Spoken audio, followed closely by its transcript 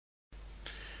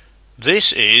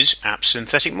This is App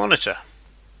Synthetic Monitor.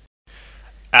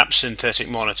 App Synthetic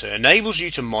Monitor enables you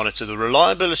to monitor the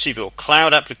reliability of your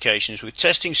cloud applications with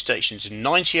testing stations in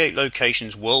 98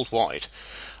 locations worldwide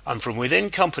and from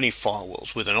within company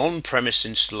firewalls with an on-premise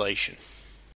installation.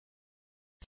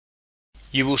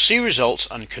 You will see results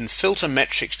and can filter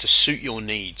metrics to suit your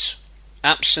needs.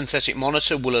 App Synthetic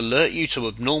Monitor will alert you to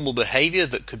abnormal behavior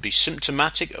that could be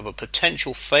symptomatic of a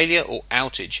potential failure or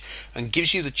outage and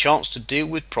gives you the chance to deal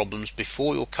with problems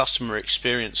before your customer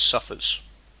experience suffers.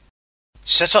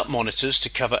 Set up monitors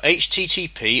to cover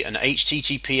HTTP and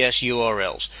HTTPS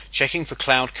URLs, checking for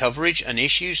cloud coverage and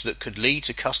issues that could lead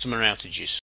to customer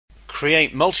outages.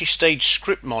 Create multi-stage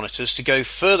script monitors to go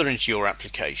further into your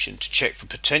application to check for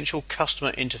potential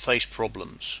customer interface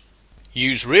problems.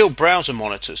 Use real browser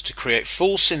monitors to create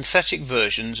full synthetic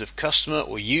versions of customer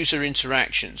or user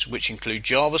interactions which include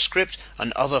JavaScript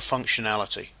and other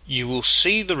functionality. You will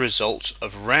see the results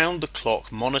of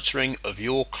round-the-clock monitoring of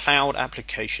your cloud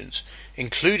applications,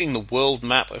 including the world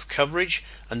map of coverage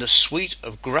and a suite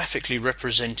of graphically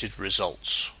represented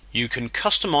results. You can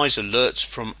customize alerts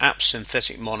from App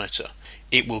Synthetic Monitor.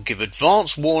 It will give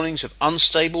advanced warnings of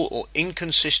unstable or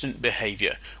inconsistent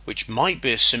behavior, which might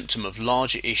be a symptom of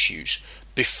larger issues,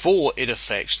 before it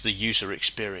affects the user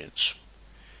experience.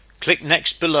 Click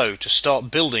Next below to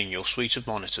start building your suite of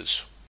monitors.